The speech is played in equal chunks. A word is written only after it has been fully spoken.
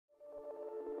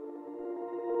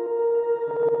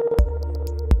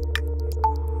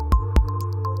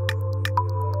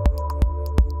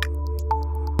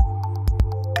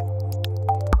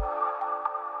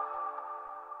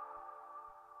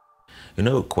You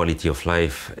know, quality of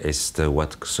life is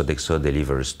what Sodexo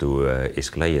delivers to its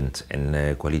client,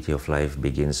 and quality of life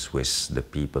begins with the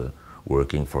people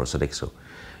working for Sodexo.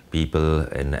 People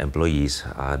and employees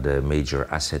are the major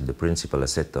asset, the principal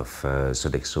asset of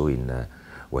Sodexo in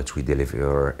what we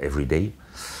deliver every day.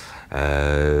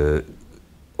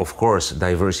 Of course,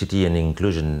 diversity and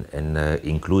inclusion, and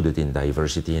included in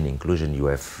diversity and inclusion you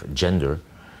have gender.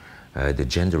 The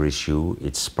gender issue,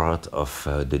 it's part of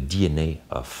the DNA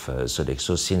of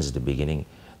Sodexo since the beginning,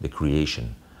 the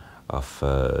creation of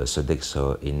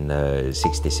Sodexo in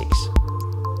 '66.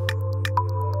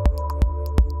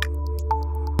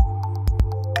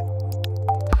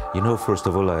 You know, first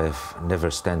of all, I've never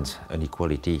stand on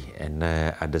equality, and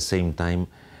at the same time,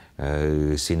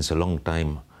 since a long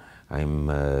time, I'm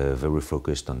very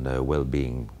focused on the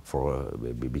well-being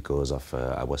because of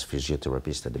I was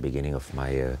physiotherapist at the beginning of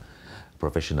my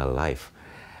professional life.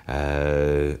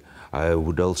 I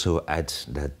would also add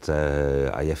that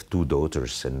I have two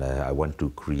daughters, and I want to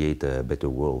create a better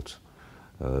world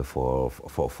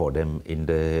for them in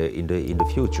the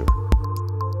future.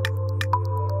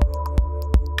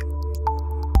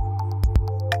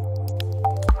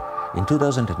 In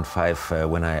 2005,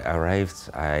 when I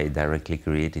arrived, I directly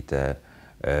created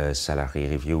a salary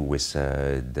review with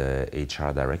the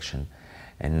HR direction,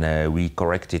 and we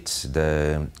corrected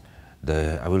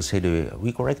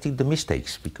we corrected the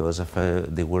mistakes because of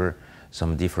there were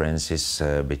some differences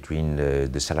between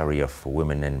the salary of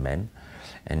women and men,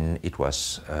 and it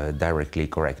was directly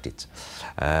corrected.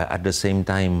 At the same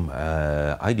time,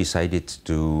 I decided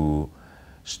to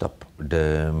stop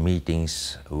the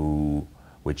meetings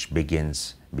which began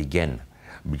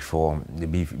before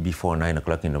 9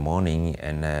 o'clock in the morning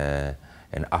and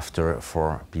after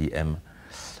 4 p.m.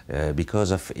 Because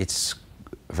of it's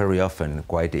very often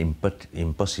quite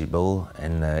impossible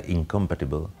and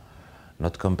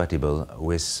not compatible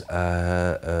with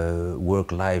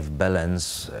work-life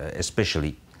balance,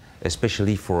 especially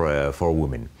for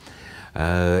women.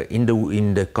 In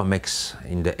the COMEX,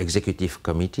 in the executive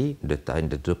committee, at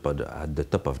the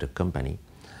top of the company,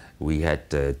 we had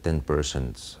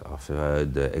 10% of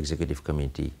the executive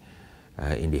committee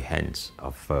in the hands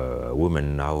of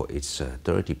women. Now it's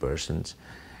 30%,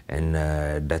 and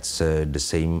that's the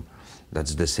same.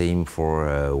 That's the same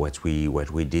for what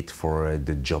we did for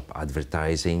the job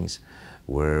advertisings,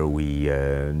 where we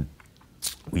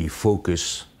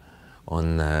focus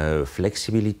on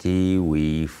flexibility.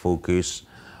 We focus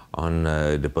on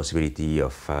the possibility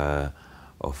of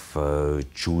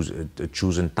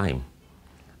choosing time.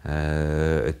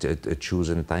 A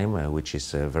chosen time, which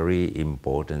is very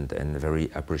important and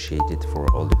very appreciated for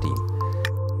all the team.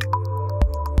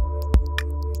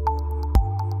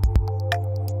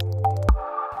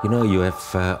 You know, you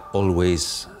have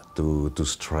always to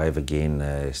strive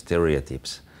against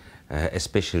stereotypes,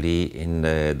 especially in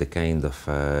the kind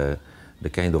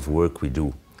of work we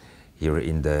do here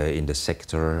in the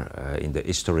sector, in the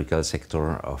historical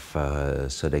sector of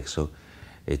Sodexo.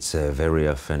 It's very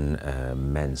often a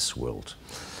men's world.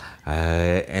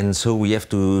 And so we have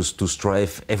to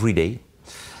strive every day.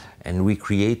 And we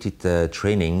created a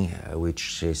training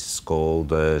which is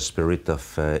called Spirit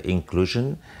of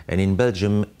Inclusion. And in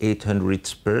Belgium,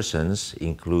 800 persons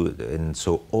include, and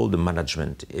so all the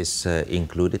management is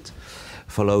included,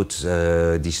 followed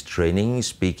this training,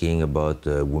 speaking about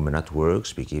women at work,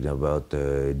 speaking about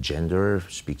gender,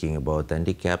 speaking about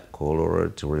handicap,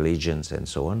 color, religions, and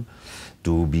so on,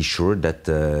 to be sure that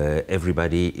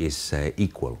everybody is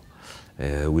equal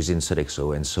within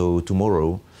Sodexo. And so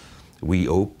tomorrow we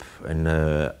hope, and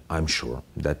I'm sure,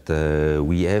 that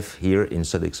we have here in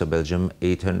Sodexo Belgium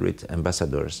 800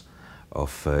 ambassadors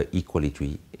of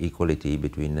equality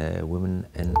between women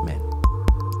and men.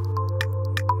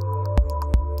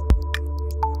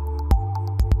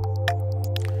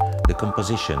 The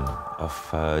composition of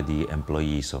the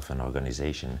employees of an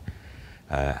organization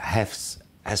has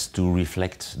to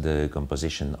reflect the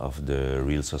composition of the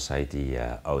real society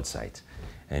outside,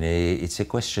 and it's a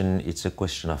question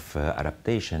of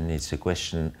adaptation. It's a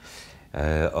question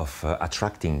of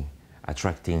attracting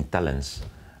talents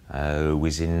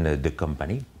within the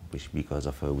company, because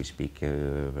of we speak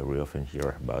very often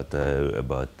here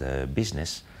about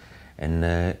business, and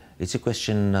it's a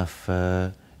question of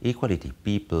equality.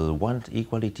 People want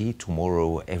equality.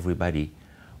 Tomorrow, everybody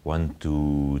want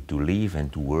to live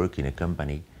and to work in a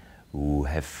company who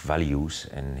have values,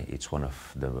 and it's one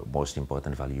of the most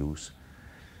important value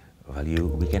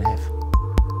we can have.